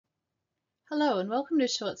Hello and welcome to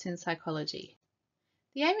Shorts in Psychology.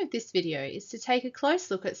 The aim of this video is to take a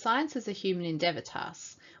close look at science as a human endeavour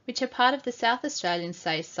tasks, which are part of the South Australian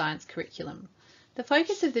SACE Science curriculum. The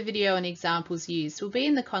focus of the video and examples used will be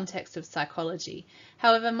in the context of psychology.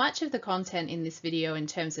 However, much of the content in this video in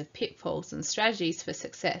terms of pitfalls and strategies for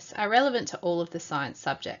success are relevant to all of the science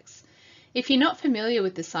subjects. If you're not familiar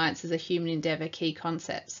with the Science as a Human Endeavour key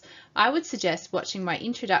concepts, I would suggest watching my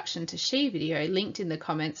Introduction to SHE video linked in the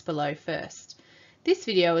comments below first. This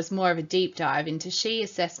video is more of a deep dive into SHE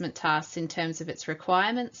assessment tasks in terms of its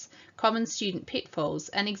requirements, common student pitfalls,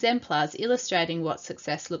 and exemplars illustrating what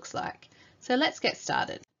success looks like. So let's get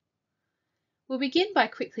started. We'll begin by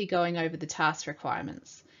quickly going over the task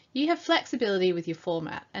requirements. You have flexibility with your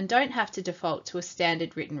format and don't have to default to a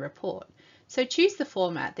standard written report. So choose the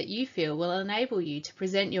format that you feel will enable you to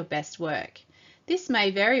present your best work. This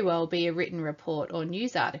may very well be a written report or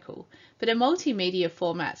news article, but a multimedia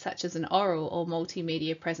format such as an oral or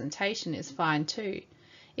multimedia presentation is fine too.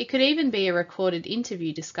 It could even be a recorded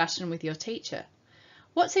interview discussion with your teacher.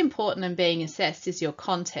 What's important and being assessed is your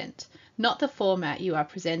content, not the format you are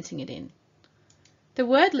presenting it in. The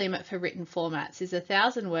word limit for written formats is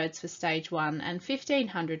 1,000 words for stage 1 and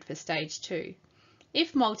 1,500 for stage 2.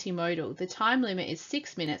 If multimodal, the time limit is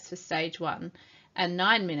 6 minutes for stage 1 and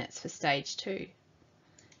 9 minutes for stage 2.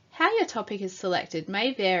 How your topic is selected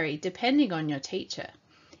may vary depending on your teacher.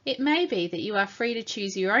 It may be that you are free to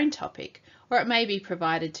choose your own topic, or it may be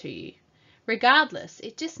provided to you. Regardless,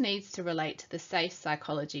 it just needs to relate to the SACE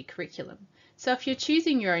Psychology curriculum. So if you're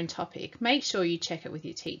choosing your own topic, make sure you check it with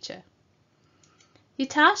your teacher. Your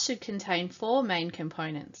task should contain 4 main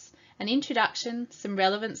components: an introduction, some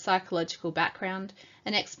relevant psychological background,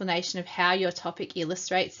 an explanation of how your topic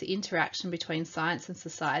illustrates the interaction between science and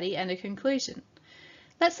society, and a conclusion.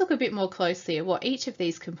 Let's look a bit more closely at what each of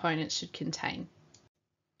these components should contain.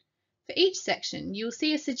 For each section, you will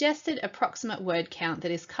see a suggested approximate word count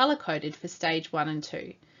that is colour-coded for stage 1 and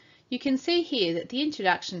 2. You can see here that the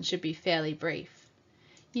introduction should be fairly brief.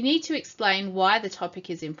 You need to explain why the topic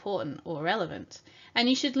is important or relevant, and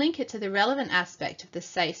you should link it to the relevant aspect of the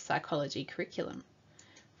SACE psychology curriculum.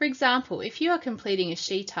 For example, if you are completing a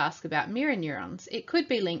SHE task about mirror neurons, it could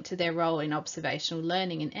be linked to their role in observational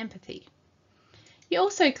learning and empathy. You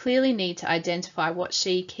also clearly need to identify what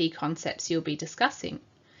SHE key concepts you'll be discussing.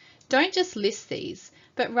 Don't just list these,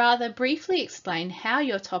 but rather briefly explain how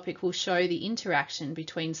your topic will show the interaction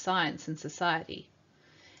between science and society.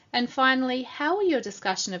 And finally, how will your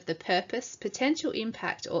discussion of the purpose, potential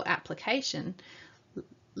impact or application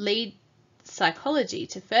lead psychology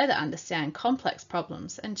to further understand complex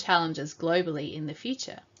problems and challenges globally in the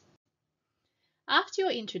future? After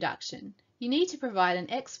your introduction, you need to provide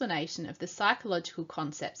an explanation of the psychological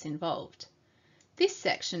concepts involved. This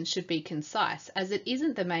section should be concise as it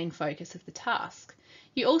isn't the main focus of the task.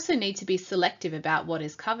 You also need to be selective about what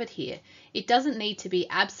is covered here. It doesn't need to be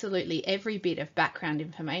absolutely every bit of background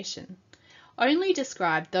information. Only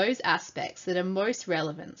describe those aspects that are most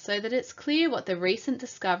relevant so that it's clear what the recent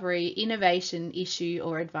discovery, innovation, issue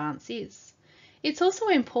or advance is. It's also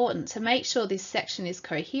important to make sure this section is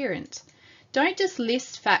coherent. Don't just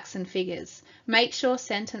list facts and figures. Make sure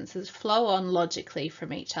sentences flow on logically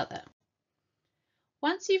from each other.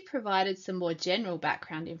 Once you've provided some more general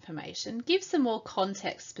background information, give some more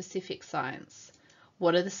context-specific science.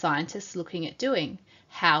 What are the scientists looking at doing?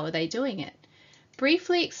 How are they doing it?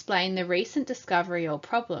 Briefly explain the recent discovery or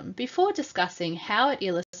problem before discussing how it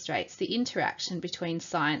illustrates the interaction between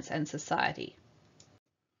science and society.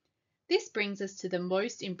 This brings us to the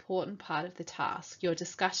most important part of the task, your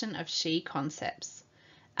discussion of SHE concepts.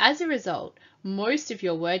 As a result, most of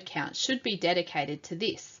your word count should be dedicated to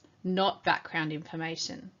this, not background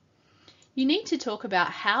information. You need to talk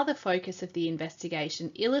about how the focus of the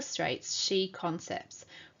investigation illustrates SHE concepts.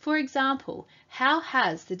 For example, how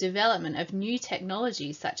has the development of new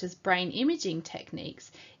technologies such as brain imaging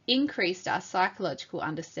techniques increased our psychological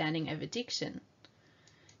understanding of addiction?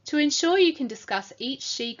 To ensure you can discuss each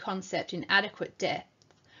SHE concept in adequate depth,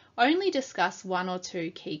 only discuss 1 or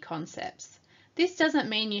 2 key concepts. This doesn't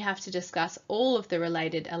mean you have to discuss all of the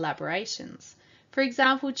related elaborations. For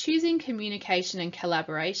example, choosing communication and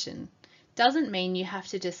collaboration doesn't mean you have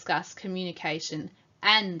to discuss communication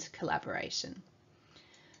and collaboration.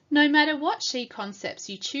 No matter what SHE concepts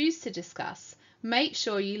you choose to discuss, make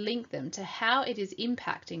sure you link them to how it is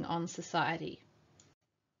impacting on society.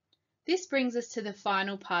 This brings us to the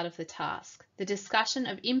final part of the task, the discussion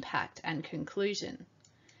of impact and conclusion.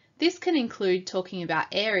 This can include talking about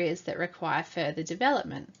areas that require further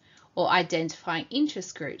development, or identifying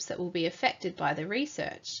interest groups that will be affected by the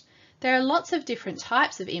research. There are lots of different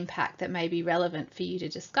types of impact that may be relevant for you to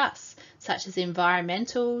discuss, such as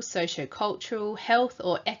environmental, socio-cultural, health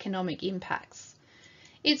or economic impacts.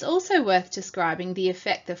 It's also worth describing the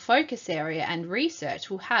effect the focus area and research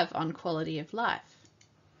will have on quality of life.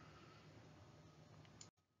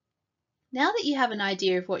 Now that you have an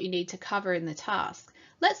idea of what you need to cover in the task,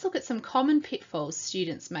 let's look at some common pitfalls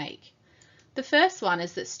students make. The first one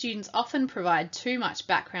is that students often provide too much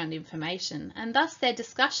background information, and thus their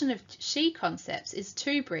discussion of she concepts is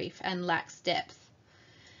too brief and lacks depth.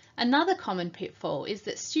 Another common pitfall is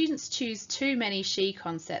that students choose too many she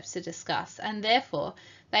concepts to discuss, and therefore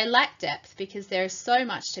they lack depth because there is so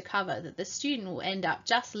much to cover that the student will end up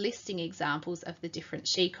just listing examples of the different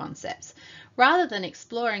she concepts, rather than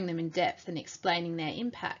exploring them in depth and explaining their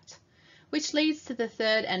impact. Which leads to the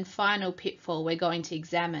third and final pitfall we're going to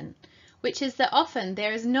examine, which is that often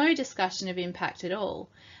there is no discussion of impact at all,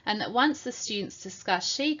 and that once the students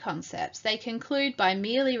discuss she concepts, they conclude by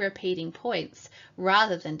merely repeating points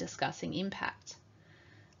rather than discussing impact.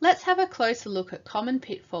 Let's have a closer look at common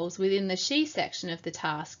pitfalls within the she section of the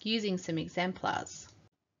task using some exemplars.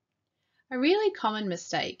 A really common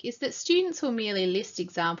mistake is that students will merely list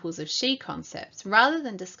examples of she concepts rather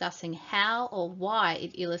than discussing how or why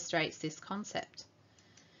it illustrates this concept.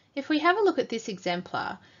 If we have a look at this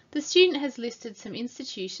exemplar, the student has listed some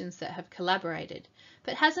institutions that have collaborated,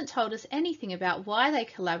 but hasn't told us anything about why they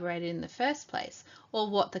collaborated in the first place or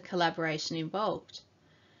what the collaboration involved.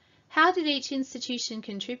 How did each institution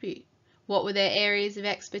contribute? What were their areas of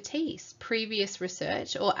expertise, previous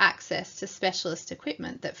research, or access to specialist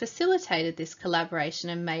equipment that facilitated this collaboration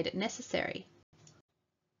and made it necessary?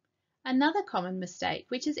 Another common mistake,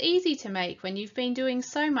 which is easy to make when you've been doing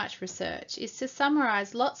so much research, is to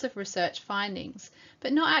summarise lots of research findings,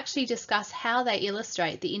 but not actually discuss how they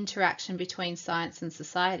illustrate the interaction between science and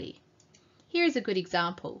society. Here is a good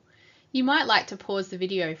example. You might like to pause the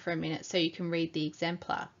video for a minute so you can read the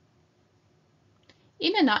exemplar.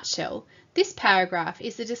 In a nutshell, this paragraph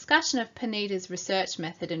is a discussion of Panita's research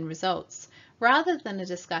method and results, rather than a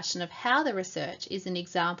discussion of how the research is an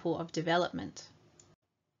example of development.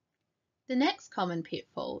 The next common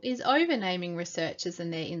pitfall is overnaming researchers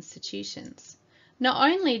and their institutions. Not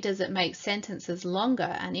only does it make sentences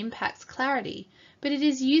longer and impacts clarity, but it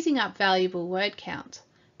is using up valuable word count.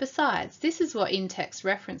 Besides, this is what in-text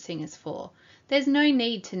referencing is for. There's no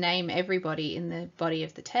need to name everybody in the body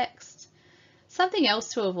of the text. Something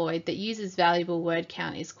else to avoid that uses valuable word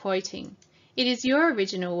count is quoting. It is your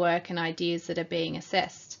original work and ideas that are being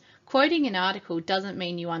assessed. Quoting an article doesn't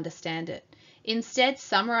mean you understand it. Instead,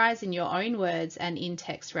 summarise in your own words and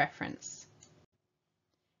in-text reference.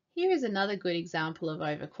 Here is another good example of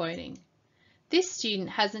overquoting. This student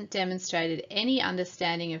hasn't demonstrated any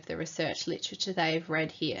understanding of the research literature they have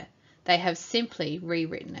read here. They have simply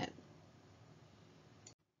rewritten it.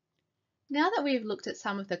 Now that we've looked at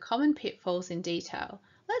some of the common pitfalls in detail,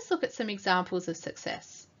 let's look at some examples of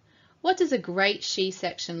success. What does a great she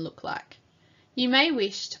section look like? You may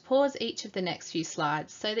wish to pause each of the next few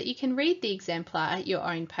slides so that you can read the exemplar at your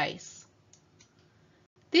own pace.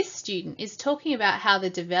 This student is talking about how the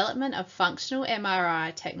development of functional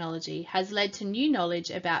MRI technology has led to new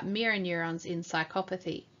knowledge about mirror neurons in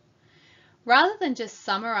psychopathy. Rather than just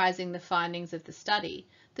summarising the findings of the study,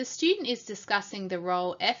 the student is discussing the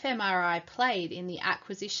role fMRI played in the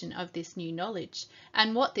acquisition of this new knowledge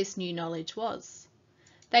and what this new knowledge was.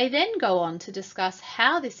 They then go on to discuss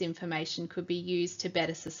how this information could be used to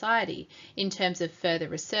better society in terms of further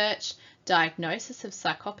research, diagnosis of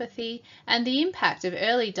psychopathy, and the impact of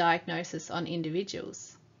early diagnosis on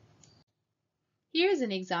individuals. Here is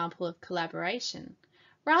an example of collaboration.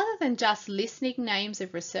 Rather than just listing names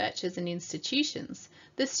of researchers and institutions,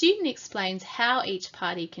 the student explains how each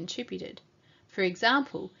party contributed. For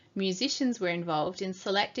example, musicians were involved in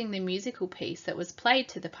selecting the musical piece that was played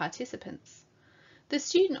to the participants. The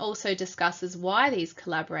student also discusses why these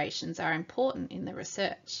collaborations are important in the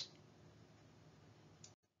research.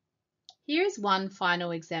 Here is one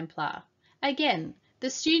final exemplar. Again, the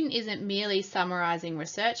student isn't merely summarising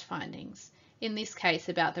research findings, in this case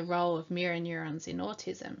about the role of mirror neurons in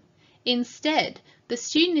autism. Instead, the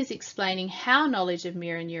student is explaining how knowledge of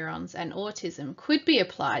mirror neurons and autism could be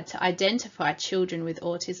applied to identify children with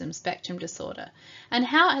autism spectrum disorder and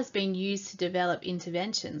how it has been used to develop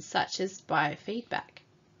interventions such as biofeedback.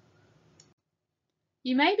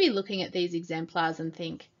 You may be looking at these exemplars and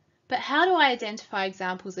think, but how do I identify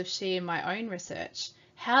examples of she in my own research?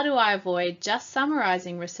 How do I avoid just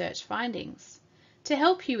summarising research findings? To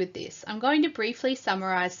help you with this, I'm going to briefly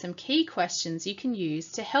summarise some key questions you can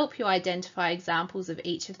use to help you identify examples of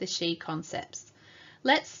each of the she concepts.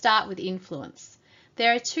 Let's start with influence.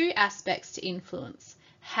 There are two aspects to influence: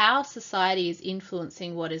 how society is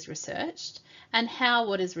influencing what is researched, and how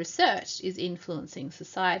what is researched is influencing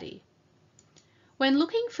society. When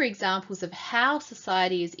looking for examples of how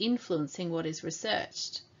society is influencing what is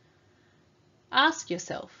researched, ask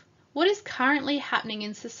yourself, what is currently happening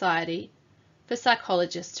in society for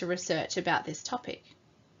psychologists to research about this topic?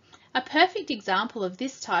 A perfect example of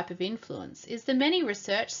this type of influence is the many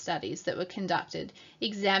research studies that were conducted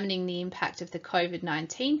examining the impact of the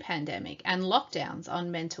COVID-19 pandemic and lockdowns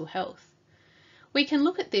on mental health. We can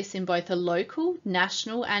look at this in both a local,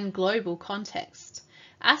 national, and global context.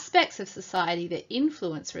 Aspects of society that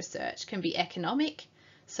influence research can be economic,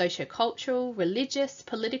 sociocultural, religious,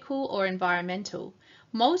 political, or environmental.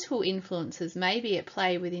 Multiple influences may be at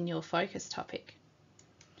play within your focus topic.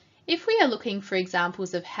 If we are looking for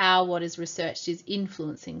examples of how what is researched is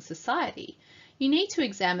influencing society, you need to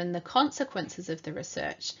examine the consequences of the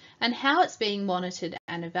research and how it's being monitored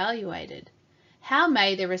and evaluated. How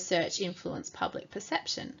may the research influence public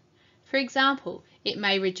perception? For example, it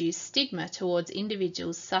may reduce stigma towards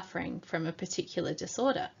individuals suffering from a particular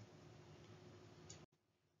disorder.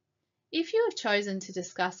 If you have chosen to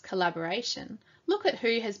discuss collaboration, look at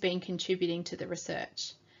who has been contributing to the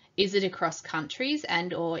research. Is it across countries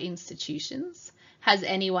and/or institutions? Has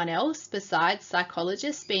anyone else besides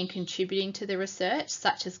psychologists been contributing to the research,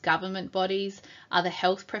 such as government bodies, other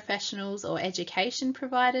health professionals, or education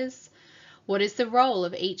providers? What is the role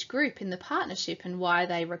of each group in the partnership and why are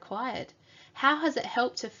they required? How has it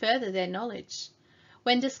helped to further their knowledge?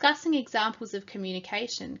 When discussing examples of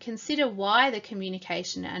communication, consider why the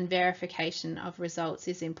communication and verification of results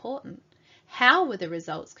is important. How were the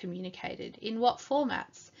results communicated? In what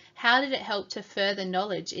formats? How did it help to further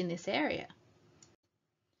knowledge in this area?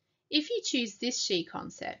 If you choose this SHE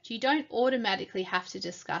concept, you don't automatically have to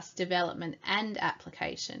discuss development and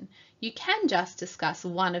application. You can just discuss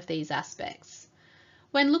one of these aspects.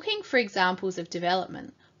 When looking for examples of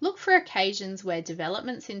development, look for occasions where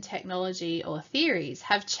developments in technology or theories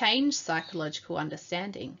have changed psychological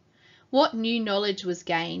understanding. What new knowledge was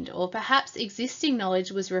gained, or perhaps existing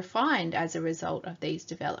knowledge was refined as a result of these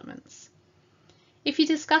developments. If you're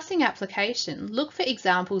discussing application, look for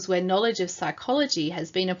examples where knowledge of psychology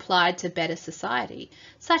has been applied to better society,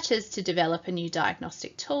 such as to develop a new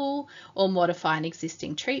diagnostic tool or modify an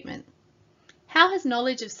existing treatment. How has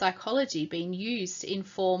knowledge of psychology been used to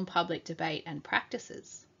inform public debate and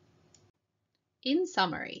practices? In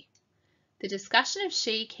summary, the discussion of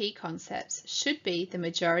SHE key concepts should be the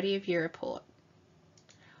majority of your report.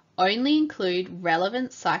 Only include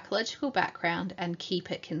relevant psychological background and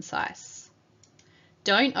keep it concise.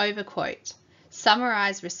 Don't overquote.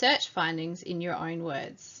 Summarize research findings in your own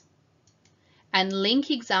words. And link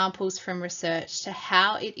examples from research to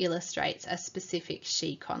how it illustrates a specific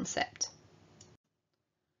SHE concept.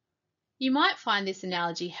 You might find this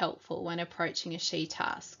analogy helpful when approaching a SHE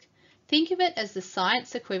task. Think of it as the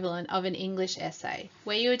science equivalent of an English essay,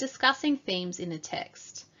 where you are discussing themes in a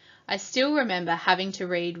text. I still remember having to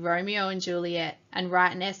read Romeo and Juliet and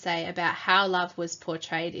write an essay about how love was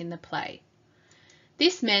portrayed in the play.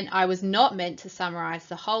 This meant I was not meant to summarize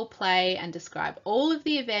the whole play and describe all of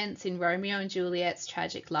the events in Romeo and Juliet's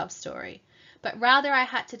tragic love story, but rather I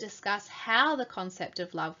had to discuss how the concept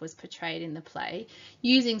of love was portrayed in the play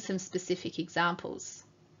using some specific examples.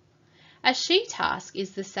 A SHE task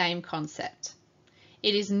is the same concept.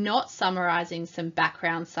 It is not summarizing some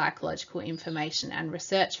background psychological information and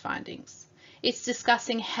research findings. It's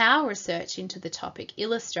discussing how research into the topic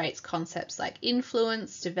illustrates concepts like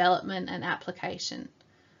influence, development, and application.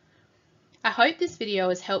 I hope this video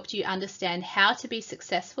has helped you understand how to be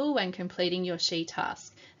successful when completing your SHE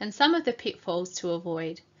task and some of the pitfalls to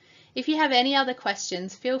avoid. If you have any other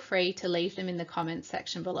questions, feel free to leave them in the comments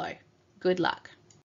section below. Good luck.